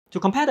To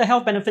compare the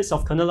health benefits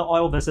of canola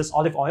oil versus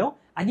olive oil,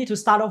 I need to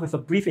start off with a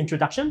brief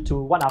introduction to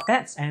what are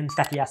fats and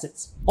fatty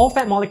acids. All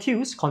fat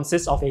molecules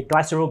consist of a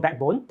glycerol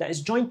backbone that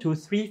is joined to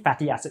 3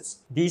 fatty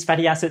acids. These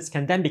fatty acids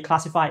can then be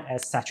classified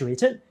as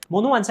saturated,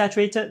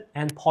 monounsaturated,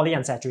 and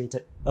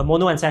polyunsaturated. A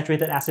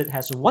monounsaturated acid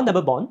has 1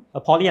 double bond, a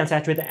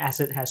polyunsaturated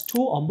acid has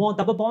 2 or more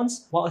double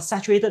bonds, while a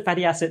saturated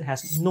fatty acid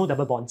has no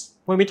double bonds.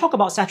 When we talk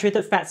about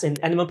saturated fats in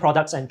animal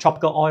products and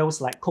tropical oils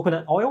like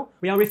coconut oil,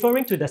 we are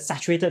referring to the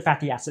saturated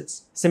fatty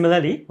acids.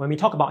 Similarly, when we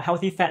talk about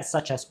healthy fats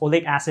such as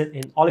oleic acid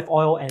in olive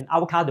oil and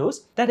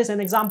avocados, that is an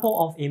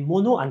example of a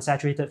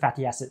monounsaturated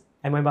fatty acid.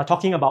 And when we're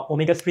talking about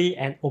omega-3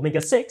 and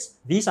omega-6,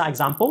 these are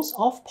examples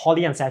of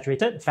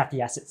polyunsaturated fatty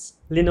acids.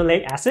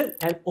 Linoleic acid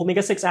and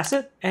omega-6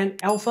 acid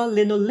and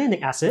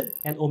alpha-linolenic acid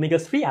and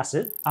omega-3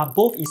 acid are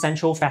both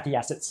essential fatty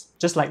acids.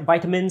 Just like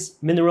vitamins,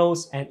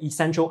 minerals, and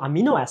essential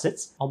amino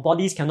acids, our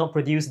bodies cannot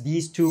produce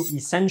these 2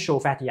 essential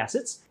fatty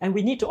acids, and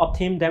we need to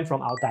obtain them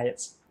from our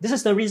diets. This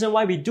is the reason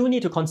why we do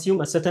need to consume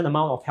a certain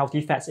amount of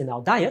healthy fats in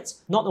our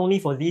diets, not only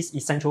for these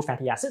essential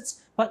fatty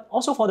acids, but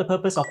also for the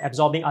purpose of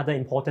absorbing other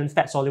important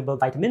fat-soluble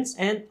vitamins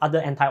and other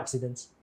antioxidants.